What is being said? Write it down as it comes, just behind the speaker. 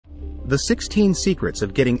The 16 secrets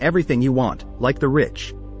of getting everything you want, like the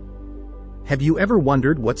rich. Have you ever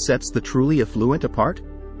wondered what sets the truly affluent apart?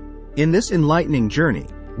 In this enlightening journey,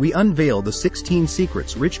 we unveil the 16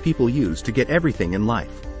 secrets rich people use to get everything in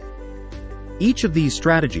life. Each of these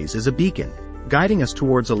strategies is a beacon, guiding us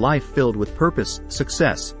towards a life filled with purpose,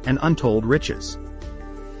 success, and untold riches.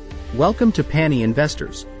 Welcome to Penny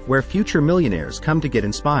Investors, where future millionaires come to get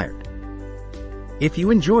inspired. If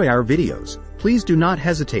you enjoy our videos, please do not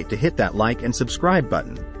hesitate to hit that like and subscribe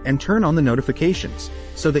button, and turn on the notifications,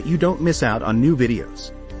 so that you don't miss out on new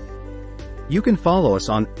videos. You can follow us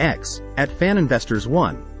on X,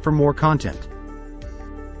 @FanInvestors1, for more content.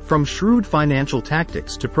 From shrewd financial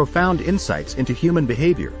tactics to profound insights into human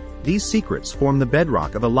behavior, these secrets form the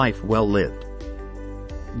bedrock of a life well lived.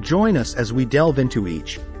 Join us as we delve into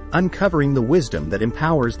each, uncovering the wisdom that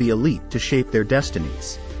empowers the elite to shape their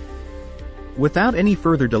destinies. Without any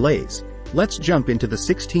further delays, let's jump into the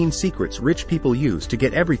 16 secrets rich people use to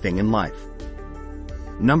get everything in life.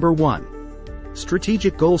 Number 1.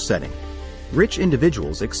 Strategic goal setting. Rich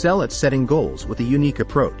individuals excel at setting goals with a unique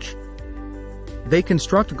approach. They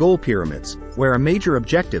construct goal pyramids, where a major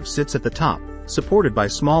objective sits at the top, supported by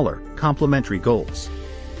smaller, complementary goals.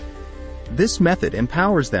 This method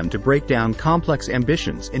empowers them to break down complex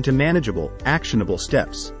ambitions into manageable, actionable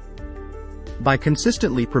steps. By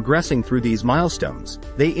consistently progressing through these milestones,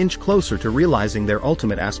 they inch closer to realizing their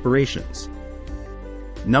ultimate aspirations.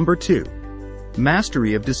 Number 2.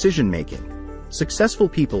 Mastery of decision-making. Successful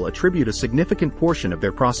people attribute a significant portion of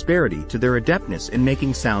their prosperity to their adeptness in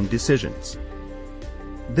making sound decisions.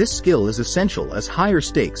 This skill is essential as higher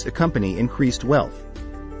stakes accompany increased wealth.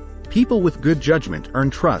 People with good judgment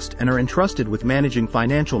earn trust and are entrusted with managing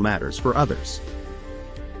financial matters for others.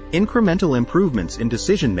 Incremental improvements in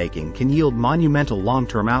decision-making can yield monumental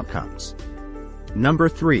long-term outcomes. Number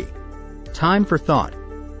 3. Time for thought.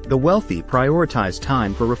 The wealthy prioritize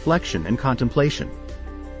time for reflection and contemplation.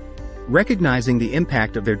 Recognizing the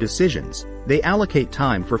impact of their decisions, they allocate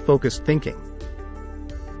time for focused thinking.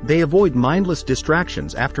 They avoid mindless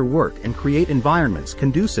distractions after work and create environments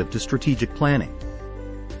conducive to strategic planning.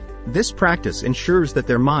 This practice ensures that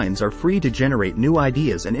their minds are free to generate new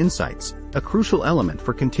ideas and insights, a crucial element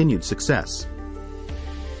for continued success.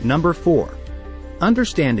 Number 4.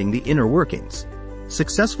 Understanding the inner workings.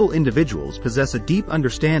 Successful individuals possess a deep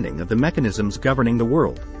understanding of the mechanisms governing the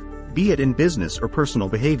world, be it in business or personal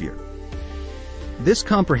behavior. This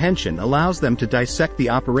comprehension allows them to dissect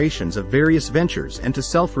the operations of various ventures and to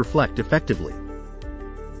self-reflect effectively.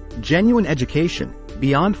 Genuine education,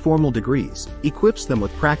 beyond formal degrees, equips them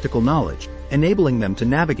with practical knowledge, enabling them to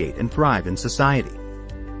navigate and thrive in society.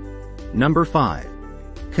 Number 5.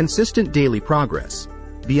 Consistent daily progress.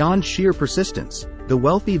 Beyond sheer persistence, the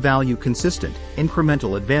wealthy value consistent,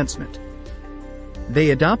 incremental advancement. They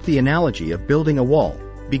adopt the analogy of building a wall,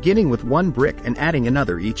 beginning with one brick and adding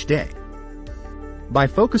another each day. By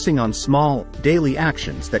focusing on small, daily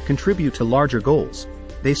actions that contribute to larger goals,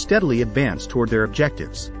 they steadily advance toward their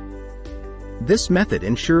objectives. This method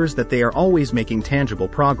ensures that they are always making tangible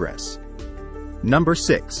progress. Number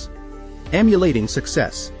 6. Emulating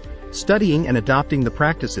success. Studying and adopting the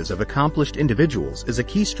practices of accomplished individuals is a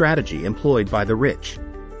key strategy employed by the rich.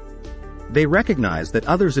 They recognize that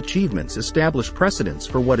others' achievements establish precedents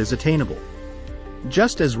for what is attainable.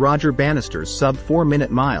 Just as Roger Bannister's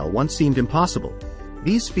sub-4-minute mile once seemed impossible,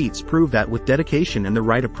 these feats prove that with dedication and the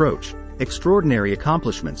right approach, extraordinary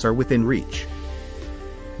accomplishments are within reach.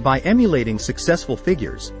 By emulating successful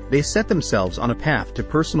figures, they set themselves on a path to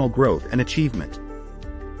personal growth and achievement.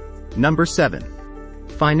 Number 7.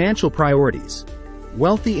 Financial priorities.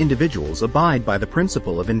 Wealthy individuals abide by the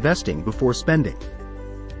principle of investing before spending.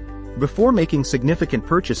 Before making significant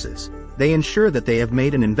purchases, they ensure that they have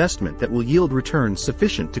made an investment that will yield returns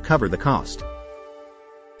sufficient to cover the cost.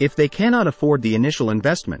 If they cannot afford the initial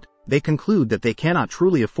investment, they conclude that they cannot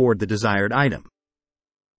truly afford the desired item.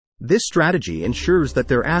 This strategy ensures that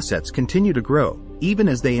their assets continue to grow, even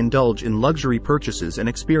as they indulge in luxury purchases and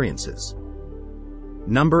experiences.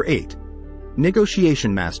 Number 8.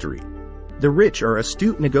 Negotiation mastery. The rich are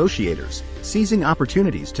astute negotiators, seizing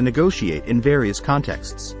opportunities to negotiate in various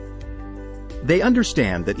contexts. They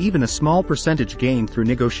understand that even a small percentage gained through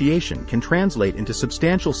negotiation can translate into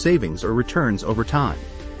substantial savings or returns over time.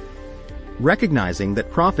 Recognizing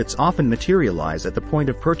that profits often materialize at the point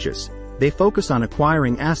of purchase, they focus on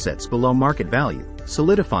acquiring assets below market value,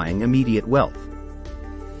 solidifying immediate wealth.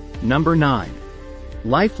 Number 9.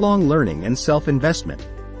 Lifelong learning and self-investment.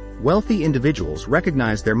 Wealthy individuals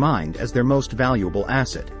recognize their mind as their most valuable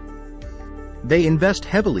asset. They invest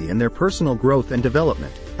heavily in their personal growth and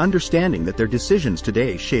development, understanding that their decisions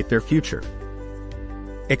today shape their future.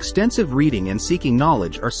 Extensive reading and seeking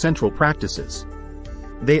knowledge are central practices.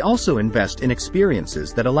 They also invest in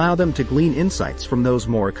experiences that allow them to glean insights from those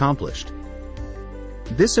more accomplished.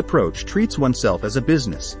 This approach treats oneself as a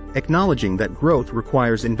business, acknowledging that growth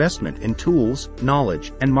requires investment in tools,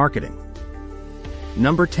 knowledge, and marketing.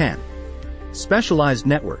 Number 10. Specialized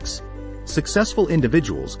networks. Successful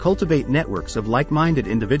individuals cultivate networks of like-minded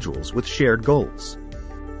individuals with shared goals.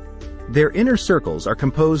 Their inner circles are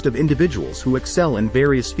composed of individuals who excel in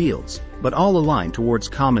various fields, but all align towards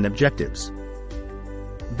common objectives.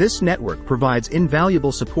 This network provides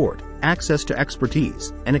invaluable support, access to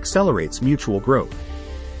expertise, and accelerates mutual growth.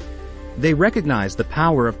 They recognize the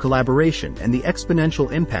power of collaboration and the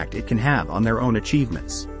exponential impact it can have on their own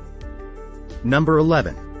achievements. Number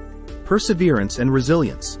 11. Perseverance and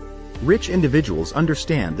resilience. Rich individuals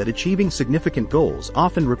understand that achieving significant goals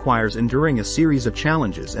often requires enduring a series of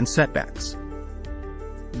challenges and setbacks.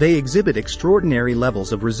 They exhibit extraordinary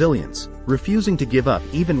levels of resilience, refusing to give up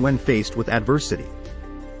even when faced with adversity.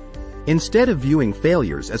 Instead of viewing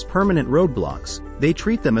failures as permanent roadblocks, they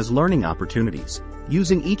treat them as learning opportunities,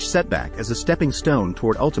 using each setback as a stepping stone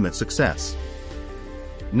toward ultimate success.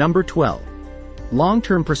 Number 12.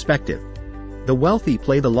 Long-term perspective. The wealthy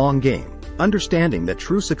play the long game, understanding that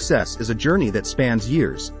true success is a journey that spans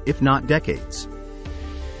years, if not decades.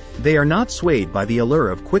 They are not swayed by the allure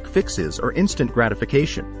of quick fixes or instant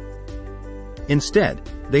gratification. Instead,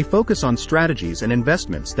 they focus on strategies and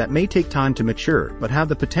investments that may take time to mature but have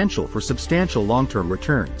the potential for substantial long-term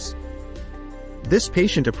returns. This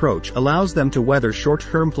patient approach allows them to weather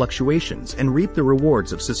short-term fluctuations and reap the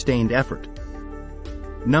rewards of sustained effort.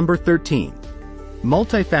 Number 13.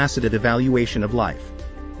 Multifaceted evaluation of life.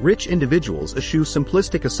 Rich individuals eschew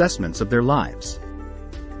simplistic assessments of their lives.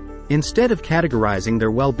 Instead of categorizing their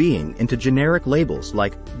well-being into generic labels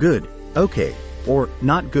like good, okay, or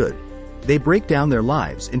not good, they break down their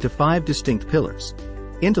lives into 5 distinct pillars: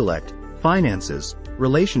 intellect, finances,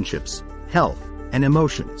 relationships, health, and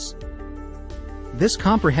emotions. This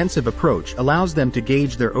comprehensive approach allows them to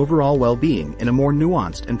gauge their overall well-being in a more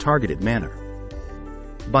nuanced and targeted manner.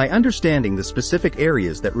 By understanding the specific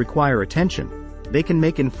areas that require attention, they can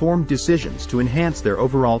make informed decisions to enhance their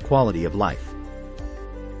overall quality of life.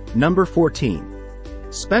 Number 14.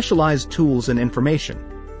 Specialized tools and information.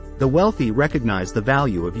 The wealthy recognize the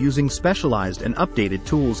value of using specialized and updated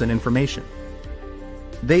tools and information.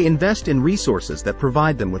 They invest in resources that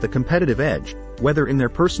provide them with a competitive edge, whether in their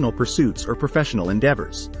personal pursuits or professional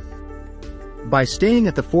endeavors. By staying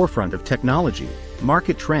at the forefront of technology,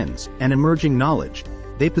 market trends, and emerging knowledge,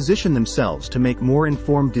 they position themselves to make more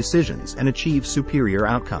informed decisions and achieve superior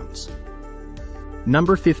outcomes.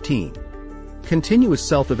 Number 15. Continuous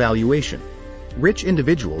self-evaluation. Rich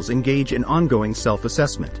individuals engage in ongoing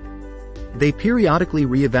self-assessment. They periodically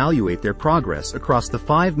reevaluate their progress across the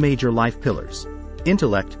 5 major life pillars: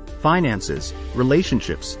 intellect, finances,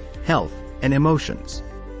 relationships, health, and emotions.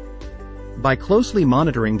 By closely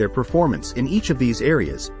monitoring their performance in each of these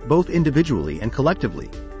areas, both individually and collectively,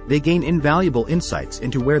 they gain invaluable insights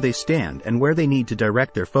into where they stand and where they need to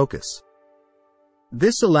direct their focus.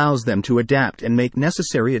 This allows them to adapt and make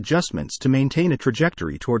necessary adjustments to maintain a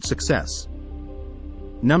trajectory toward success.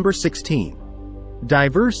 Number 16.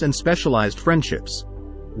 Diverse and specialized friendships.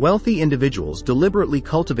 Wealthy individuals deliberately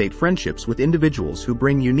cultivate friendships with individuals who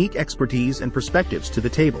bring unique expertise and perspectives to the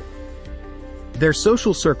table. Their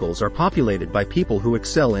social circles are populated by people who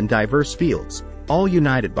excel in diverse fields, all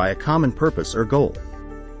united by a common purpose or goal.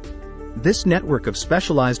 This network of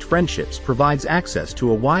specialized friendships provides access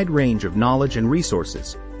to a wide range of knowledge and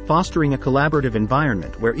resources, fostering a collaborative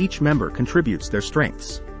environment where each member contributes their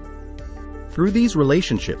strengths. Through these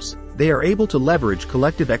relationships, they are able to leverage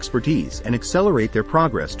collective expertise and accelerate their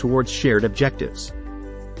progress towards shared objectives.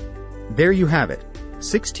 There you have it,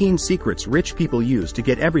 16 secrets rich people use to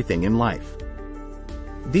get everything in life.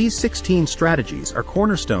 These 16 strategies are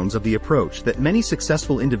cornerstones of the approach that many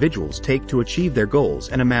successful individuals take to achieve their goals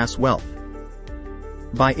and amass wealth.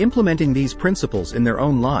 By implementing these principles in their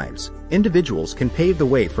own lives, individuals can pave the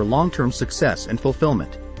way for long-term success and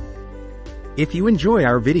fulfillment. If you enjoy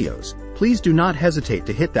our videos, please do not hesitate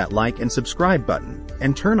to hit that like and subscribe button,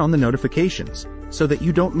 and turn on the notifications, so that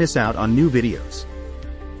you don't miss out on new videos.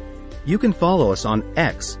 You can follow us on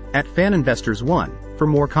X, @FanInvestors1, for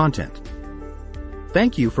more content.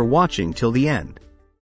 Thank you for watching till the end.